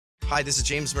Hi, this is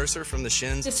James Mercer from The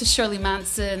Shins. This is Shirley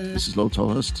Manson. This is Lo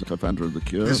Tallest, co-founder of The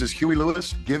Cure. This is Huey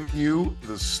Lewis giving you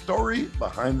the story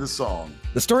behind the song.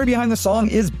 The Story Behind the Song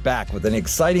is back with an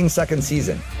exciting second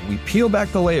season. We peel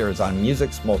back the layers on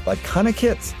music's most iconic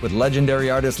hits with legendary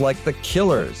artists like The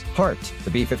Killers, Heart, the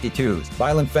B-52s,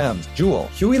 Violent Femmes, Jewel,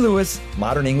 Huey Lewis,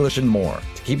 Modern English, and more.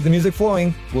 To keep the music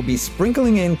flowing, we'll be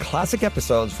sprinkling in classic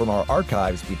episodes from our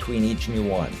archives between each new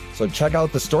one. So check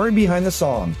out The Story Behind the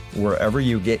Song wherever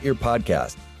you get your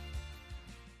podcast.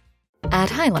 At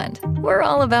Highland, we're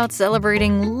all about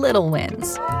celebrating little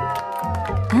wins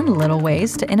and little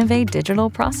ways to innovate digital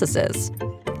processes.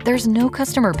 There's no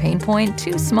customer pain point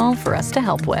too small for us to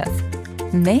help with.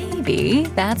 Maybe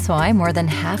that's why more than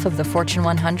half of the Fortune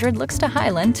 100 looks to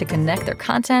Highland to connect their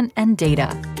content and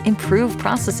data, improve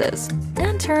processes,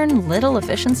 and turn little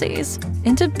efficiencies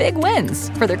into big wins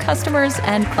for their customers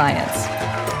and clients.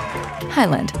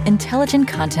 Highland, intelligent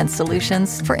content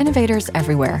solutions for innovators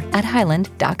everywhere at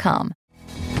highland.com.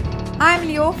 I'm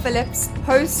Lior Phillips,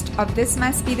 host of This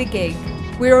Must Be the Gig.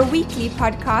 We're a weekly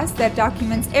podcast that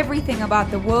documents everything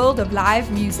about the world of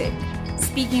live music,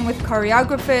 speaking with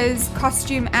choreographers,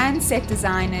 costume and set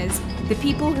designers, the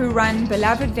people who run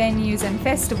beloved venues and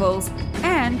festivals,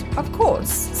 and, of course,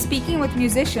 speaking with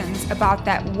musicians about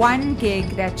that one gig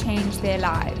that changed their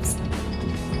lives.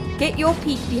 Get your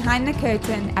peek behind the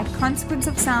curtain at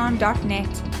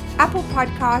consequenceofsound.net, Apple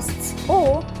Podcasts,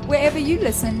 or wherever you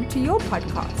listen to your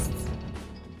podcasts.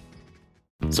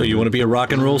 So you want to be a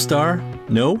rock and roll star?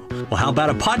 No? Well, how about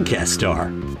a podcast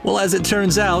star? Well, as it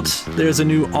turns out, there's a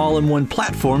new all-in-one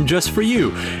platform just for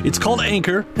you. It's called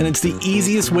Anchor, and it's the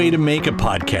easiest way to make a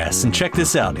podcast. And check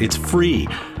this out, it's free.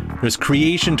 There's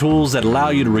creation tools that allow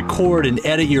you to record and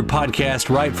edit your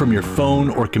podcast right from your phone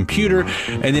or computer,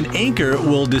 and then Anchor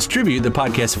will distribute the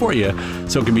podcast for you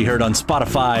so it can be heard on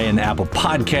Spotify and Apple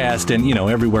Podcast and,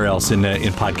 everywhere else in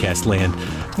podcast land.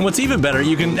 And what's even better,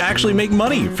 you can actually make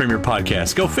money from your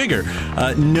podcast. Go figure.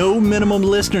 No minimum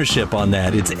listenership on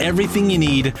that. It's everything you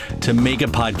need to make a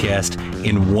podcast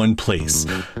in one place.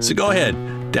 So go ahead.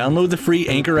 Download the free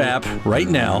Anchor app right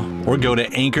now or go to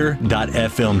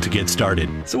anchor.fm to get started.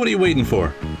 So what are you waiting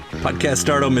for? Podcast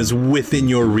stardom is within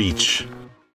your reach.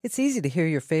 It's easy to hear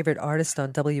your favorite artist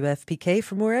on WFPK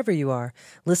from wherever you are.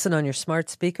 Listen on your smart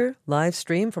speaker, live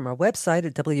stream from our website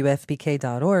at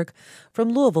WFPK.org from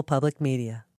Louisville Public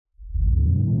Media.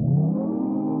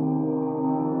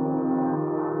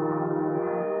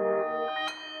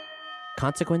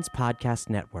 Consequence Podcast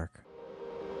Network.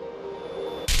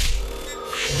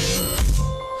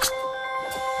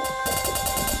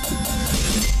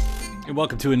 And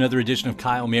welcome to another edition of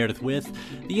Kyle Meredith with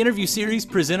the interview series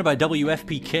presented by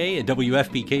WFPK at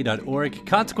WFPK.org,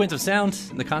 Consequence of Sound,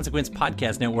 and the Consequence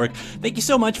Podcast Network. Thank you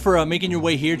so much for making your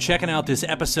way here, checking out this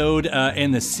episode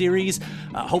and the series.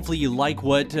 Hopefully you like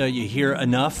what you hear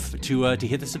enough to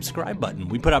hit the subscribe button.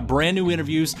 We put out brand new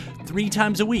interviews 3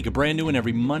 times a week, a brand new one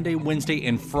every Monday, Wednesday,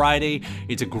 and Friday.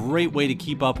 It's a great way to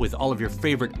keep up with all of your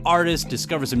favorite artists,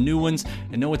 discover some new ones,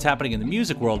 and know what's happening in the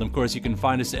music world. And of course, you can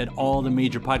find us at all the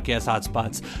major podcast hotspots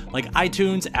like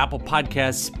iTunes, Apple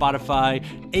Podcasts, Spotify,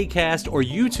 Acast, or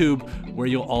YouTube, where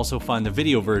you'll also find the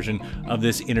video version of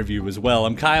this interview as well.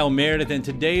 I'm Kyle Meredith, and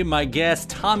today my guest,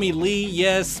 Tommy Lee,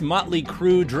 yes, Motley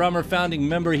Crue drummer, founding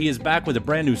member. He is back with a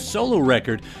brand new solo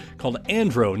record called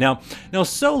Andro. Now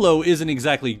solo isn't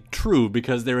exactly true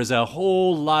because there is a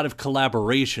whole lot of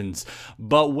collaborations,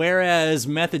 but whereas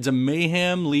Methods of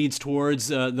Mayhem leads towards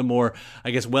the more,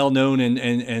 well-known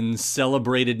and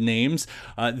celebrated names,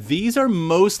 these are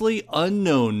mostly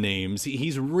unknown names.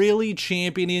 He's really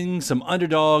championing some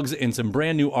underdogs and some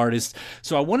brand new artists,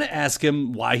 so I want to ask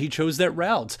him why he chose that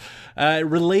route.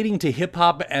 Relating to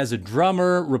hip-hop as a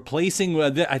drummer, replacing,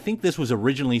 I think this was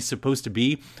originally supposed to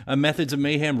be a Methods of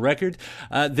Mayhem record.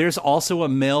 There's also a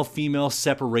male-female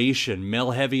separation,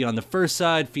 male heavy on the first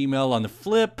side, female on the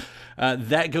flip.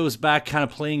 That goes back kind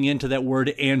of playing into that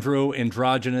word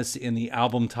androgynous in the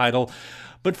album title.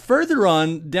 But further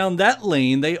on down that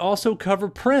lane, they also cover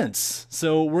Prince.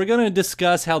 So we're going to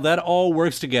discuss how that all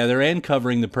works together and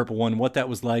covering the Purple One, what that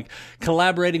was like,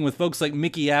 collaborating with folks like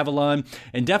Mickey Avalon,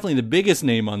 and definitely the biggest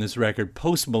name on this record,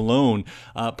 Post Malone.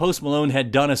 Post Malone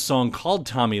had done a song called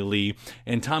Tommy Lee,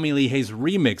 and Tommy Lee has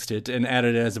remixed it and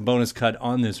added it as a bonus cut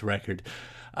on this record.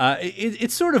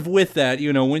 It's sort of with that,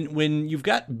 when you've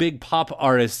got big pop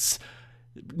artists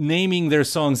naming their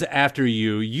songs after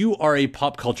you, you are a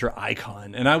pop culture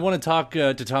icon. And I want to talk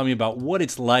to Tommy about what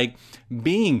it's like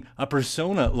being a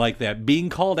persona like that, being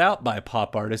called out by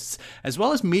pop artists, as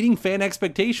well as meeting fan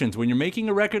expectations. When you're making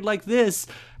a record like this,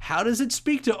 how does it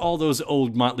speak to all those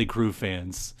old Motley Crue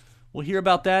fans? We'll hear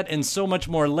about that and so much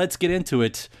more. Let's get into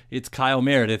it. It's Kyle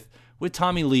Meredith with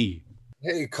Tommy Lee.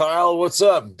 Hey, Kyle, what's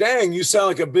up? Dang, you sound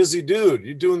like a busy dude.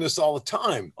 You're doing this all the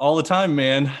time. All the time,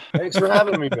 man. Thanks for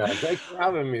having me, man. Thanks for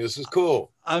having me. This is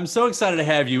cool. I'm so excited to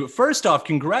have you. First off,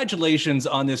 congratulations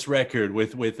on this record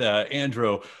with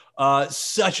Andrew.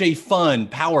 Such a fun,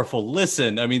 powerful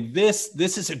listen. I mean, this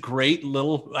is a great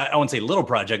little, I won't say little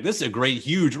project. This is a great,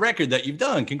 huge record that you've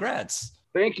done. Congrats.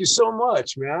 Thank you so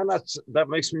much, man. That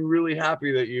makes me really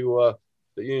happy that you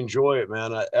enjoy it,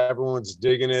 man. Everyone's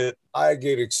digging it. I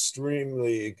get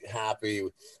extremely happy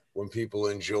when people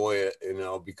enjoy it,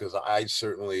 because I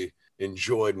certainly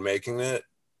enjoyed making it.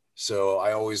 So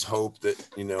I always hope that,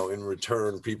 in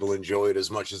return, people enjoy it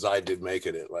as much as I did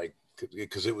making it,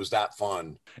 because it was that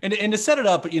fun. And to set it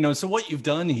up, so what you've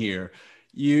done here,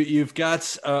 you've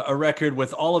got a record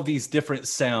with all of these different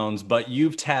sounds, but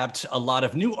you've tapped a lot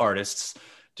of new artists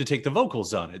to take the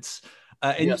vocals on it.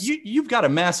 And yes. You've got a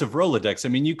massive Rolodex. I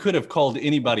mean, you could have called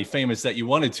anybody famous that you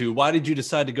wanted to. Why did you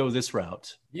decide to go this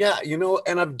route? Yeah,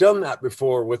 and I've done that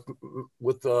before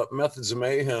with Methods of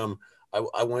Mayhem.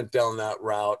 I went down that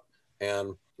route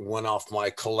and went off my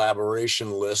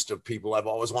collaboration list of people I've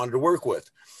always wanted to work with,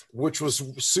 which was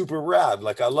super rad.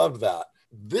 I loved that.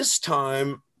 This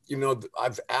time,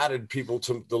 I've added people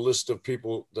to the list of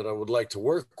people that I would like to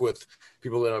work with,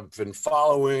 people that I've been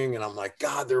following. And I'm like,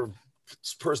 God,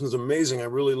 this person's amazing. I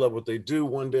really love what they do.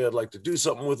 One day I'd like to do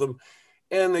something with them.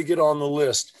 And they get on the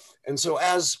list. And so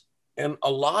and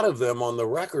a lot of them on the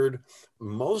record,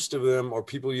 most of them are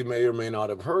people you may or may not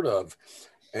have heard of.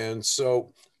 And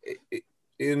so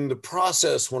in the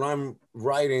process, when I'm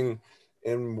writing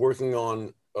and working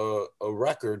on a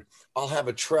record, I'll have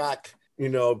a track,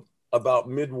 about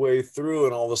midway through,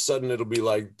 and all of a sudden it'll be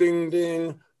like, ding,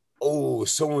 ding. Oh,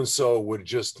 so-and-so would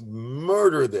just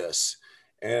murder this.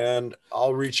 And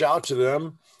I'll reach out to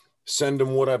them, send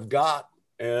them what I've got.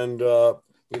 And, a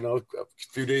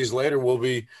few days later, we'll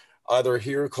be either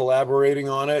here collaborating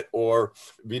on it or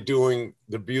be doing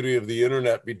the beauty of the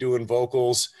internet, be doing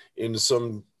vocals in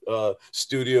some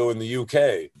studio in the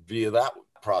UK via that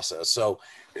process. So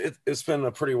it's been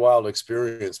a pretty wild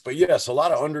experience. But yes, a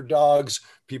lot of underdogs,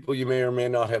 people you may or may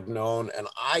not have known. And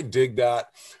I dig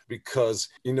that because,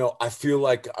 I feel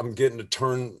like I'm getting to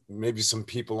turn maybe some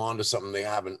people onto something they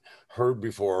haven't heard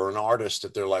before, or an artist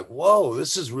that they're like, whoa,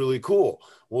 this is really cool.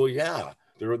 Well, yeah,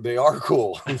 they are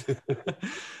cool.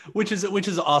 which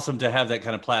is awesome to have that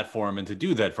kind of platform and to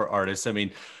do that for artists. I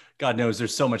mean, God knows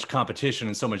there's so much competition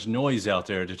and so much noise out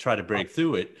there to try to break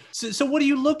through it. So what are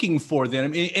you looking for then? I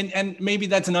mean, and maybe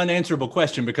that's an unanswerable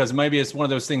question, because maybe it's one of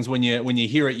those things when you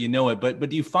hear it, you know it, but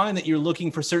do you find that you're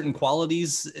looking for certain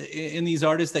qualities in these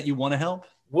artists that you want to help?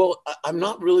 Well, I'm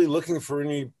not really looking for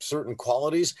any certain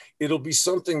qualities. It'll be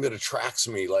something that attracts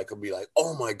me. It'll be like,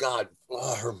 oh my God,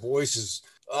 her voice is,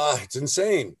 it's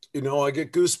insane. I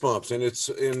get goosebumps,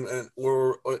 and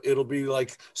or it'll be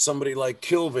like somebody like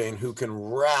Kilvane who can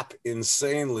rap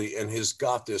insanely and has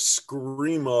got this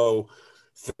screamo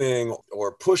thing,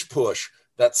 or Push Push,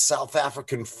 that South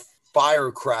African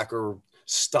firecracker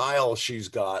style she's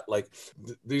got.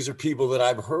 These are people that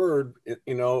I've heard,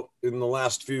 in the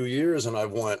last few years, and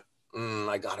I've went,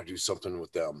 I got to do something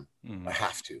with them. I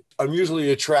have to. I'm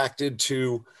usually attracted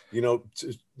to,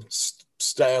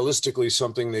 stylistically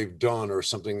something they've done or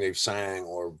something they've sang,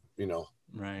 or,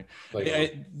 Right.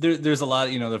 There's a lot,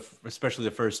 especially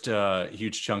the first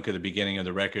huge chunk of the beginning of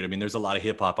the record. I mean, there's a lot of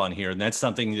hip hop on here, and that's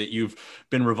something that you've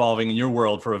been revolving in your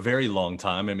world for a very long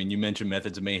time. I mean, you mentioned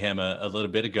Methods of Mayhem a little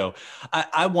bit ago.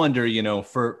 I wonder,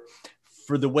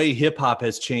 for the way hip hop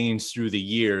has changed through the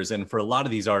years, and for a lot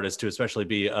of these artists to especially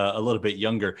be a little bit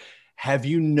younger, have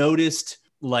you noticed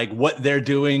what they're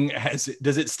doing?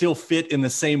 Does it still fit in the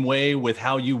same way with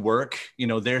how you work,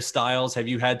 their styles? Have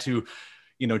you had to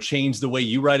change the way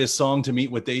you write a song to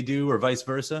meet what they do, or vice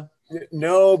versa?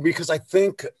 No, because I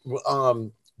think,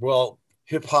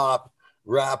 hip hop,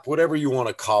 rap, whatever you want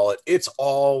to call it, it's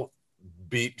all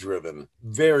beat driven,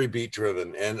 very beat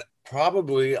driven. And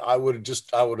probably I would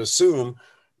assume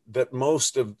that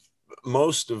most of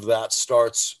that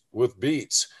starts with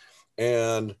beats,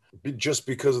 and just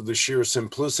because of the sheer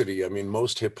simplicity. I mean,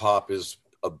 most hip hop is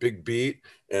a big beat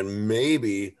and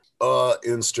maybe a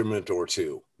instrument or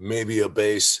two, maybe a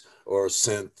bass or a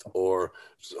synth or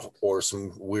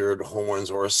some weird horns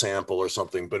or a sample or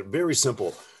something, but very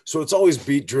simple. So it's always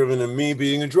beat driven. And me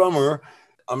being a drummer,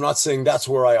 I'm not saying that's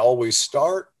where I always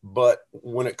start, but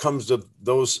when it comes to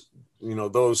those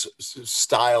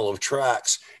style of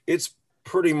tracks, it's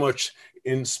pretty much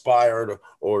inspired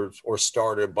or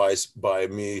started by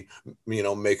me,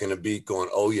 making a beat going,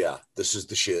 oh yeah, this is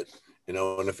the shit. you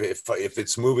know, and if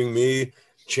it's moving me,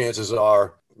 chances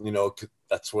are, you know,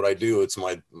 that's what I do. It's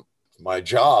my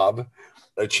job.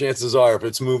 Chances are, if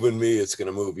it's moving me, it's going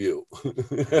to move you.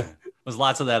 There's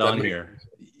lots of that on here.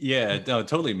 Yeah, no, it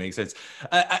totally makes sense.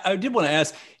 I did want to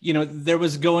ask, you know, there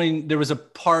was a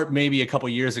part maybe a couple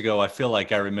years ago, I feel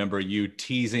like I remember you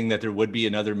teasing that there would be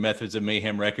another Methods of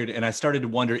Mayhem record. And I started to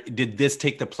wonder, did this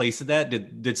take the place of that?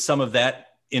 Did some of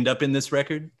that end up in this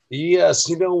record? Yes.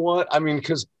 You know what? I mean,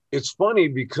 because it's funny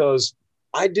because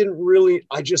I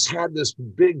just had this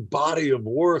big body of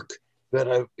work that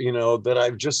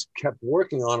I've just kept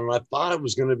working on. And I thought it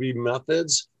was going to be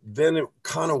Methods. Then it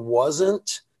kind of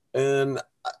wasn't. And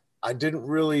I didn't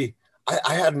really,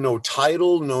 I had no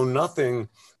title, no nothing.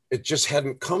 It just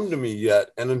hadn't come to me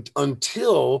yet. And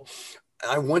until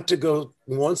I went to go,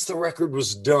 once the record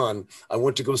was done, I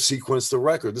went to go sequence the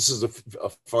record. This is a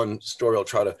fun story. I'll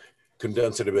try to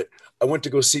condense it a bit. I went to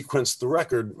go sequence the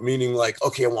record, meaning like,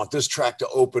 okay, I want this track to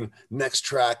open, next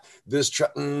track, this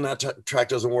track, that track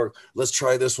doesn't work. Let's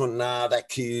try this one. Nah, that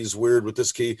key is weird with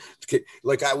this key.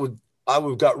 Like I would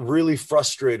got really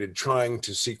frustrated trying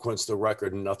to sequence the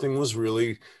record. Nothing was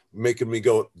really making me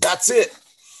go, that's it.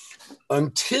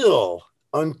 Until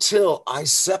I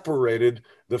separated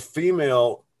the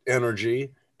female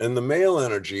energy and the male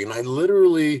energy. And I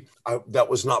literally, that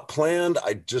was not planned.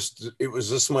 It was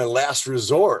just my last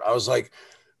resort. I was like,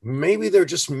 maybe they're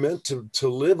just meant to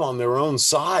live on their own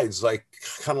sides, like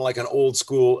kind of like an old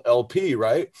school LP,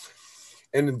 right?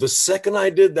 And the second I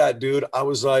did that, dude, I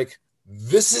was like,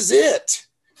 this is it.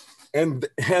 And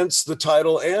hence the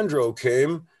title Andro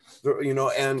came, you know,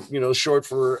 and, you know, short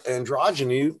for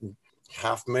androgyny,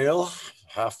 half male,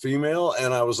 half female.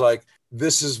 And I was like,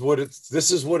 this is what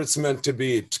it's meant to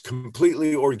be. It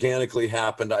completely organically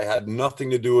happened. I had nothing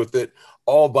to do with it,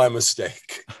 all by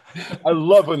mistake. I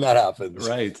love when that happens.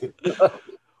 Right.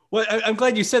 Well, I'm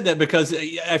glad you said that, because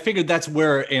I figured that's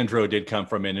where andro did come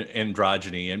from, in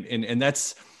androgyny. And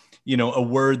that's, you know, a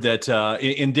word that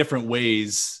in different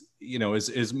ways, you know,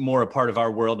 is more a part of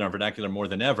our world and our vernacular more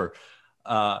than ever.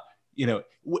 You know,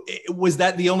 was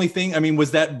that the only thing? I mean,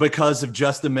 was that because of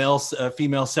just the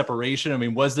female separation? I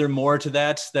mean, was there more to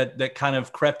that kind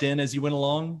of crept in as you went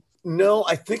along? No,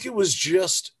 I think it was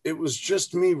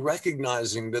just me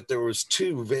recognizing that there was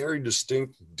two very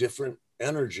distinct, different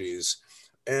energies.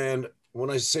 And when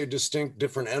I say distinct,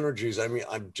 different energies, I mean,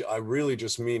 I really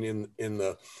just mean in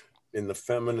the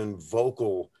feminine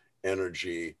vocal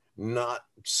energy, not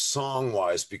song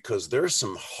wise, because there's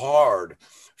some hard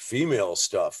female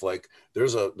stuff. Like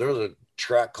there's a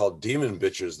track called Demon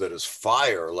Bitches that is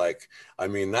fire. Like, I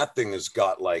mean, that thing has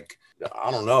got like, I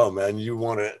don't know, man, you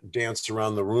want to dance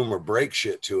around the room or break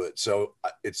shit to it. So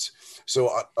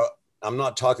I'm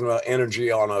not talking about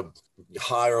energy on a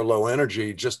high or low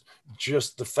energy, just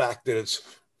the fact that it's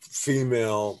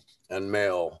female and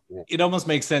male. It almost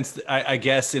makes sense, I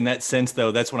guess, in that sense,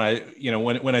 though. That's when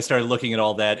I started looking at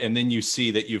all that, and then you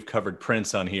see that you've covered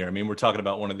Prince on here. I mean, we're talking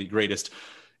about one of the greatest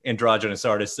androgynous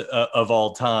artists of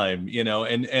all time, you know,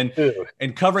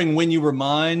 and covering When You Were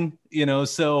Mine, you know.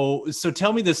 So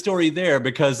tell me the story there,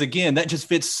 because again, that just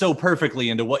fits so perfectly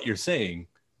into what you're saying.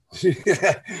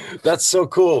 Yeah, that's so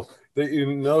cool that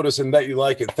you notice and that you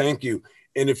like it. Thank you.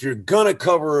 And if you're gonna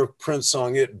cover a Prince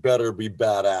song, it better be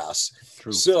badass.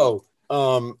 True. So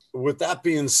with that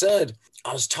being said,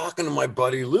 I was talking to my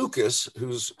buddy Lucas,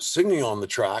 who's singing on the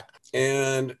track,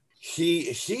 and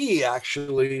he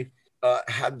actually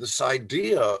had this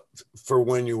idea for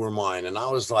When You Were Mine. And I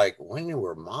was like, When You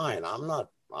Were Mine? I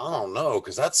don't know,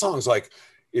 because that song's like,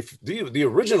 if the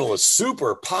original is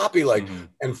super poppy, like,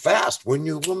 and fast. When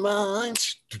you were mine,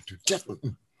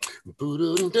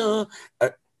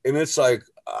 and it's like,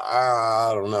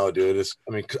 I don't know, dude.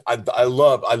 I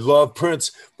love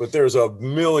Prince, but there's a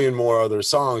million more other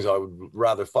songs I would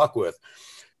rather fuck with.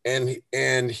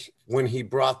 And when he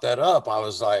brought that up, I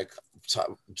was like,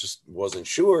 just wasn't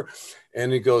sure.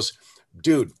 And he goes,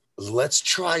 dude, let's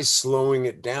try slowing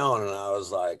it down. And I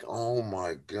was like, oh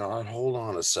my God, hold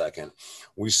on a second.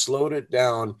 We slowed it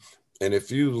down. And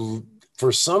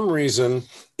for some reason,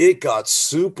 it got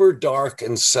super dark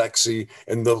and sexy.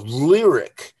 And the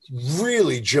lyric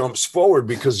really jumps forward,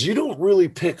 because you don't really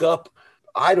pick up,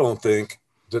 I don't think,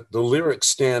 that the lyrics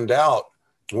stand out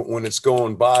when it's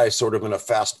going by sort of in a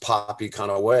fast poppy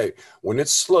kind of way. When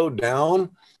it's slowed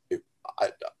down,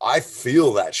 I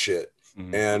feel that shit.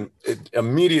 And it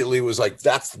immediately was like,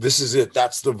 this is it.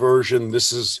 That's the version.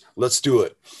 Let's do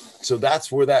it. So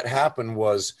that's where that happened,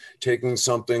 was taking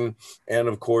something. And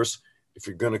of course, if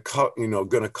you're going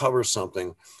to cover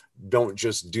something, don't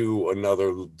just do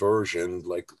another version,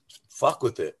 like fuck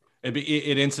with it.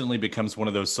 It instantly becomes one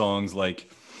of those songs like,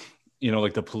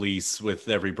 like The Police with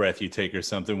Every Breath You Take or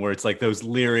something, where it's like those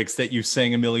lyrics that you've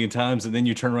sang a million times and then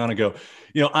you turn around and go,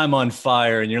 I'm on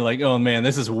fire. And you're like, oh man,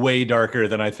 this is way darker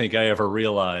than I think I ever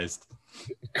realized.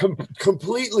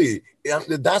 Completely. Yeah,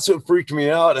 that's what freaked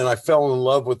me out. And I fell in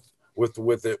love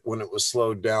with it when it was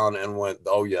slowed down and went,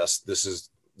 oh yes, this is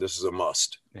a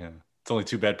must. Yeah. It's only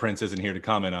too bad Prince isn't here to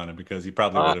comment on it, because he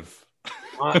probably would have.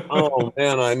 Oh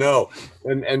man, I know.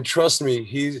 And trust me,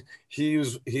 he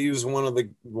was one of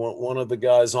the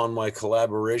guys on my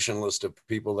collaboration list of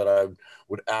people that I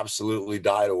would absolutely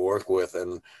die to work with.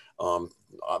 And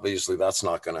obviously that's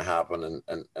not going to happen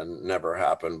and never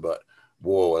happen, but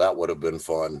whoa, that would have been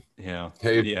fun. Yeah.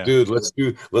 Hey, yeah. Dude,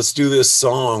 let's do this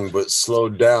song, but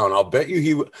slowed down. I'll bet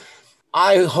you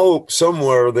I hope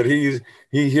somewhere that he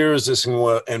hears this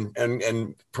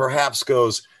and perhaps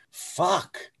goes,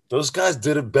 fuck, those guys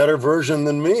did a better version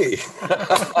than me.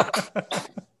 I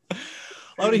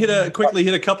want to quickly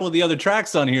hit a couple of the other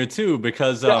tracks on here too,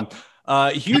 because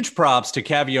huge props to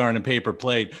Caviar and a Paper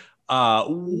Plate.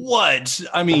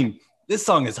 This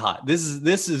song is hot. This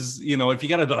is, if you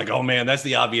got to be like, oh man, that's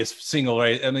the obvious single,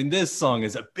 right? I mean, this song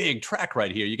is a big track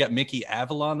right here. You got Mickey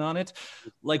Avalon on it.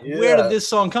 Like, where did this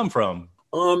song come from?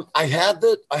 I had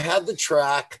the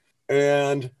track,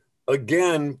 and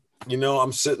again,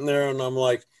 I'm sitting there and I'm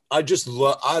like,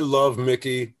 I love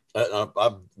Mickey.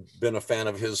 I've been a fan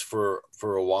of his for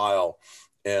a while,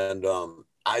 and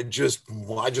I just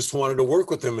wanted to work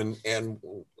with him. And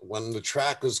when the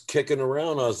track was kicking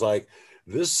around, I was like,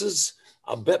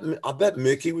 I bet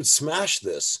Mickey would smash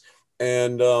this.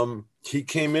 And he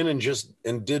came in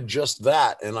and did just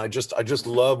that. And I just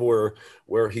love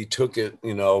where he took it,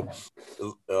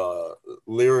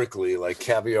 lyrically, like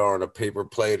Caviar on a Paper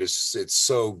Plate it's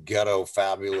so ghetto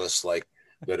fabulous, like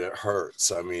that it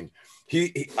hurts. I mean,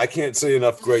 I can't say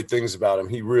enough great things about him.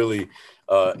 He really,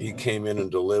 he came in and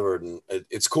delivered, and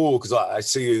it's cool because I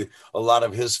see a lot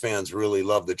of his fans really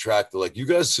love the track. They're like, you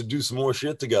guys should do some more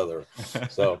shit together.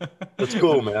 So that's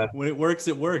cool, man. When it works,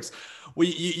 it works. Well,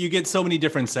 you get so many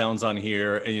different sounds on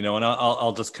here, and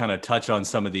I'll just kind of touch on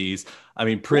some of these. I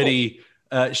mean, Pretty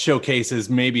showcases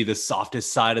maybe the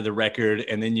softest side of the record,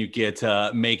 and then you get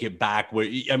Make It Back, where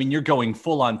you're going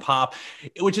full on pop,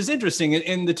 which is interesting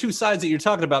in the two sides that you're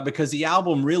talking about, because the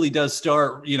album really does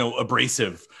start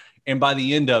abrasive, and by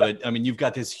the end of it, you've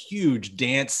got this huge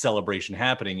dance celebration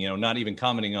happening. Not even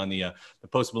commenting on the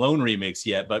Post Malone remix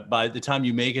yet, but by the time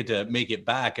you make it to Make It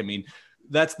Back,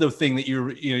 that's the thing that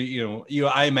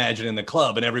I imagine in the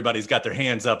club, and everybody's got their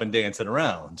hands up and dancing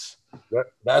around.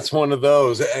 That's one of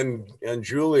those. And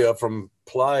Julia from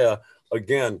Playa,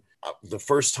 again, the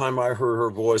first time I heard her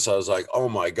voice, I was like, oh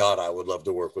my God, I would love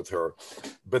to work with her.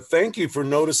 But thank you for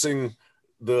noticing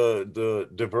the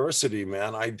diversity,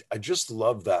 man. I just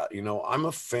love that. I'm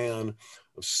a fan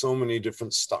of so many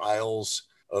different styles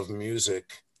of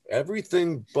music,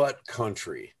 everything but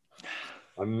country.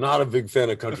 I'm not a big fan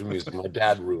of country music. My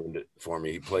dad ruined it for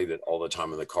me. He played it all the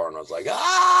time in the car, and I was like,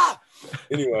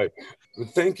 Anyway,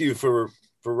 thank you for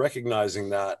recognizing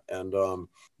that. And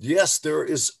yes, there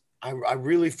is. I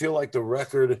really feel like the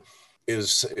record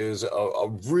is a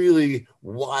really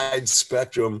wide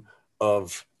spectrum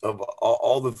of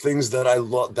all the things that I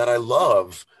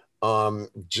love.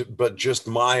 But just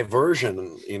my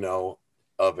version,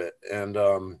 of it. And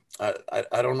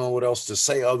I don't know what else to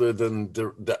say other than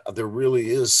there really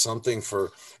is something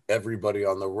for everybody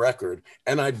on the record.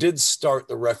 And I did start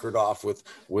the record off with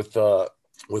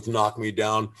Knock Me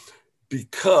Down,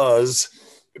 because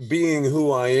being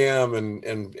who I am and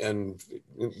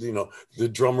the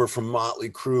drummer from Motley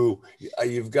Crue,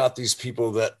 you've got these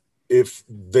people that if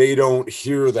they don't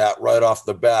hear that right off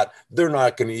the bat, they're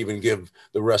not going to even give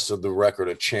the rest of the record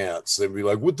a chance. They'd be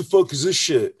like, what the fuck is this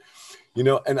shit?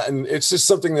 And it's just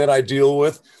something that I deal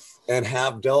with and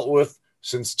have dealt with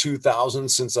since 2000,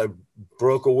 since I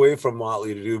broke away from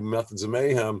Motley to do Methods of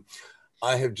Mayhem.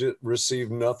 I have just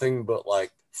received nothing but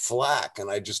like flack, and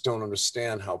I just don't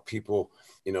understand how people,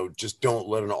 just don't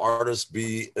let an artist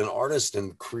be an artist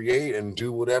and create and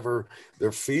do whatever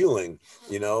they're feeling,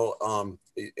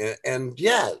 and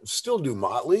yeah, still do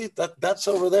Motley. That's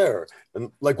over there.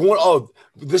 And like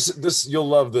this you'll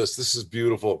love this. This is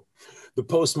beautiful. The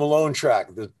Post Malone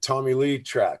track, the Tommy Lee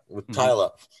track with Tyler.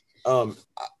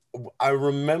 I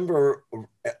remember,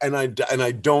 and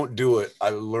I don't do it.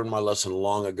 I learned my lesson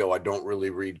long ago. I don't really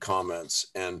read comments.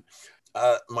 And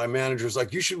my manager's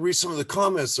like, you should read some of the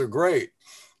comments. They're great.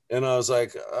 And I was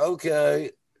like,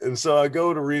 okay. And so I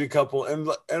go to read a couple. And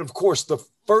of course, the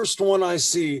first one I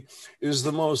see is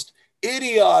the most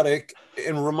idiotic,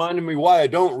 and reminded me why I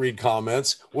don't read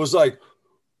comments, was like,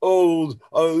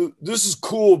 oh, this is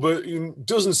cool, but it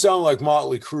doesn't sound like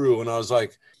Motley Crue. And I was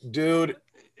like, dude,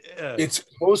 it's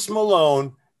Post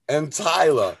Malone and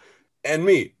Tyler and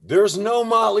me. There's no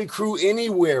Motley Crue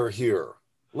anywhere here.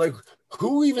 Like,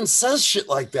 who even says shit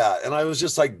like that? And I was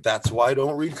just like, that's why I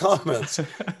don't read comments.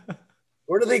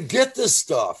 Where do they get this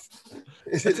stuff?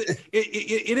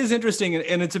 It is interesting.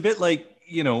 And it's a bit like,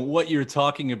 you know, what you're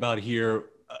talking about here,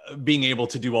 being able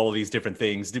to do all of these different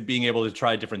things, being able to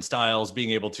try different styles,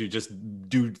 being able to just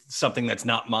do something that's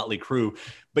not Motley Crue.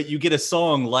 But you get a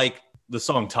song like the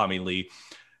song Tommy Lee.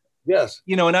 Yes.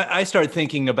 You know, and I start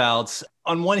thinking about,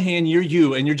 on one hand, you're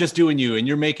you and you're just doing you and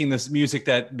you're making this music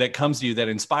that comes to you, that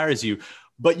inspires you.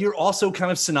 But you're also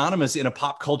kind of synonymous in a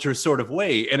pop culture sort of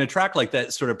way. And a track like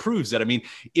that sort of proves that. I mean,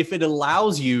 if it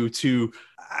allows you to,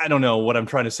 I don't know what I'm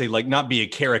trying to say, like not be a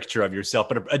caricature of yourself,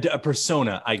 but a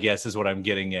persona, I guess, is what I'm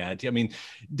getting at. I mean,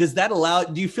 do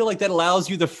you feel like that allows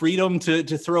you the freedom to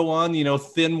throw on, you know,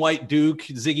 Thin White Duke,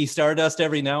 Ziggy Stardust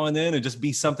every now and then and just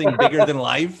be something bigger than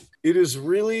life? It is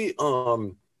really,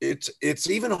 it's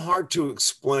even hard to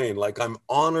explain. Like, I'm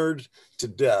honored to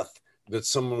death that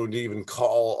someone would even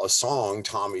call a song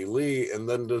Tommy Lee, and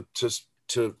then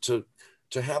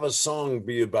to have a song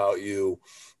be about you,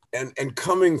 and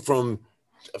coming from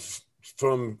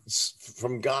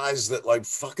guys that, like,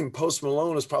 fucking Post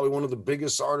Malone is probably one of the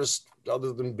biggest artists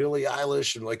other than Billie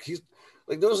Eilish, and like, he's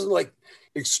like, those are like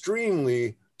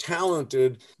extremely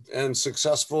talented and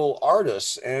successful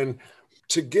artists, and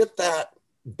to get that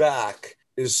back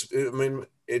is, I mean,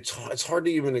 it's hard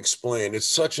to even explain.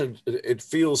 It's it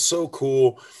feels so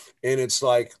cool. And it's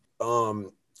like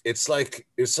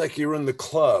you're in the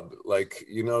club. Like,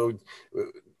 you know,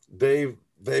 they've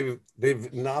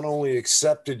not only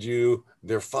accepted you,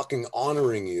 they're fucking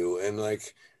honoring you. And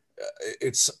like,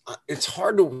 it's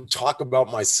hard to talk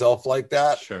about myself like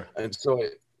that. Sure. And so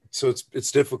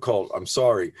it's difficult. I'm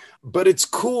sorry, but it's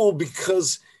cool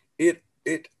because it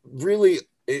really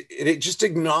just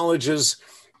acknowledges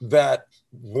that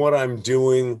what I'm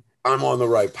doing, I'm on the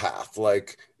right path.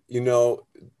 Like, you know,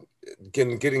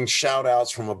 getting shout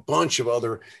outs from a bunch of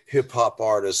other hip hop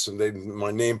artists, and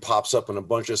my name pops up in a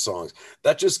bunch of songs.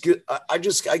 That I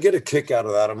get a kick out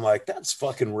of that. I'm like, that's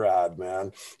fucking rad,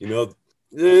 man. You know,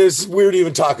 it's weird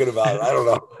even talking about it. I don't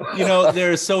know. You know,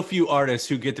 there are so few artists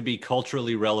who get to be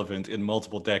culturally relevant in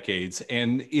multiple decades.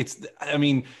 And I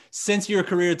mean, since your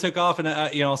career took off, and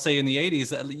you know, I'll say in the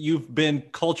 80s, you've been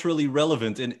culturally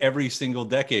relevant in every single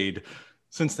decade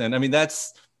since then. I mean,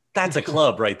 that's a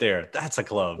club right there. That's a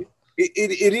club.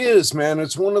 It is, man.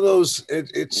 It's one of those,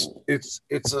 that's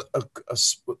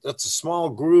a small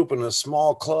group and a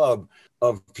small club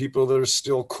of people that are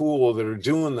still cool, that are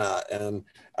doing that. And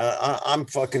I'm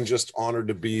fucking just honored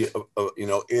to be, you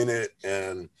know, in it.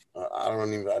 And I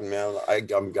don't even, man, I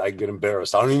get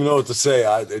embarrassed. I don't even know what to say.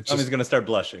 I'm just going to start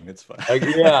blushing. It's fine.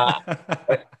 I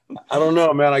don't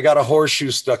know, man. I got a horseshoe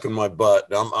stuck in my butt.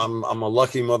 I'm a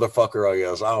lucky motherfucker, I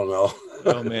guess. I don't know.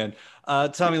 Oh, man.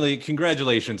 Tommy Lee,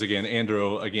 congratulations again.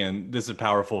 Andrew, again, this is a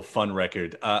powerful, fun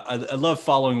record. I love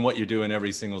following what you're doing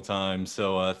every single time.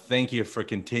 So thank you for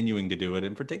continuing to do it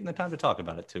and for taking the time to talk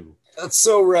about it too. That's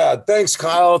so rad. Thanks,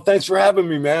 Kyle. Thanks for having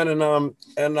me, man.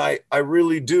 And I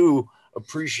really do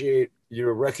appreciate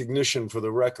your recognition for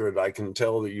the record. I can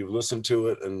tell that you've listened to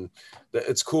it, and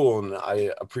it's cool. And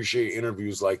I appreciate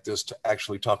interviews like this, to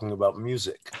actually talking about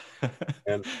music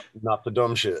and not the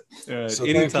dumb shit. So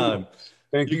anytime.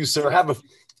 Thank you, sir. Have a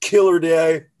killer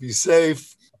day. Be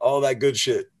safe. All that good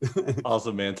shit.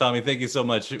 Awesome, man. Tommy, thank you so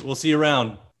much. We'll see you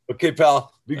around. Okay,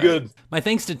 pal. Be good. Right. My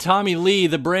thanks to Tommy Lee.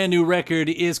 The brand new record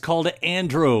is called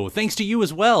Andro. Thanks to you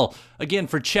as well, again,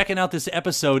 for checking out this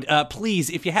episode. Please,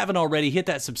 if you haven't already, hit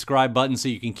that subscribe button so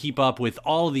you can keep up with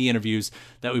all of the interviews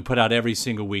that we put out every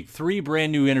single week. 3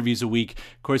 brand new interviews a week.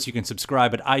 Of course, you can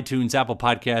subscribe at iTunes, Apple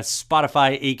Podcasts,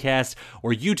 Spotify, Acast,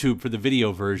 or YouTube for the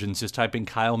video versions. Just type in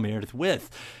Kyle Meredith with.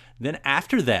 Then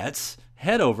after that,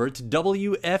 head over to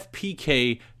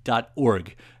WFPK.org.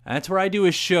 That's where I do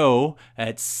a show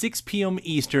at 6 p.m.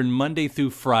 Eastern, Monday through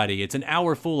Friday. It's an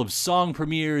hour full of song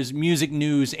premieres, music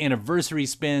news, anniversary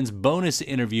spins, bonus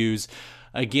interviews.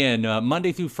 Again,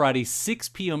 Monday through Friday, 6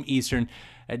 p.m. Eastern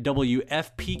at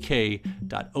WFPK.org.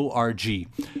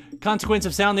 Consequence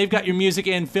of Sound, they've got your music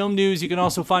and film news. You can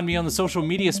also find me on the social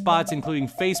media spots, including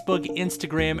Facebook,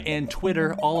 Instagram, and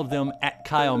Twitter, all of them at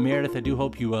Kyle Meredith. I do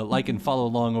hope you like and follow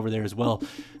along over there as well.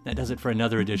 That does it for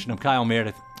another edition of Kyle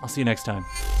Meredith. I'll see you next time.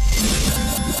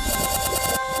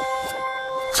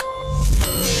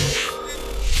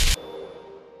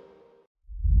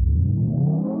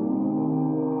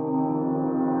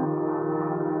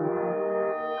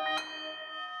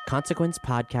 Consequence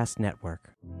Podcast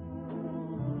Network.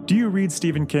 Do you read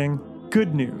Stephen King?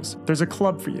 Good news. There's a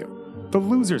club for you. The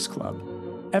Losers Club.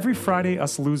 Every Friday,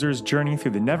 us losers journey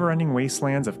through the never-ending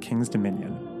wastelands of King's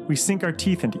Dominion. We sink our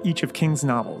teeth into each of King's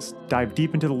novels, dive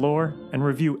deep into the lore, and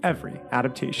review every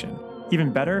adaptation.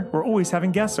 Even better, we're always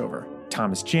having guests over.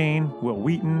 Thomas Jane, Will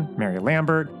Wheaton, Mary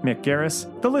Lambert, Mick Garris,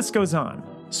 the list goes on.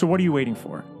 So what are you waiting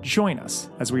for? Join us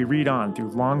as we read on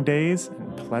through long days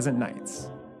and pleasant nights.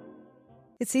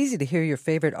 It's easy to hear your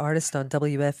favorite artist on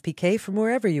WFPK from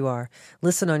wherever you are.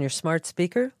 Listen on your smart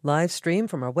speaker, live stream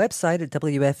from our website at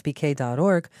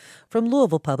WFPK.org, from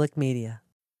Louisville Public Media.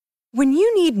 When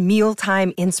you need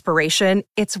mealtime inspiration,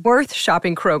 it's worth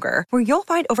shopping Kroger, where you'll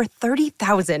find over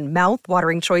 30,000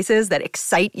 mouth-watering choices that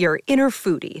excite your inner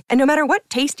foodie. And no matter what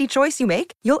tasty choice you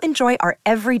make, you'll enjoy our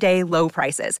everyday low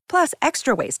prices, plus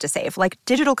extra ways to save, like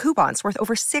digital coupons worth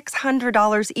over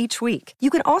 $600 each week. You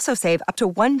can also save up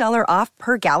to $1 off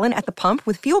per gallon at the pump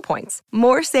with fuel points.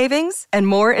 More savings and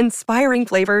more inspiring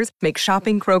flavors make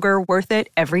shopping Kroger worth it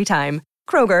every time.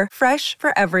 Kroger, fresh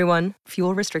for everyone.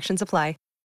 Fuel restrictions apply.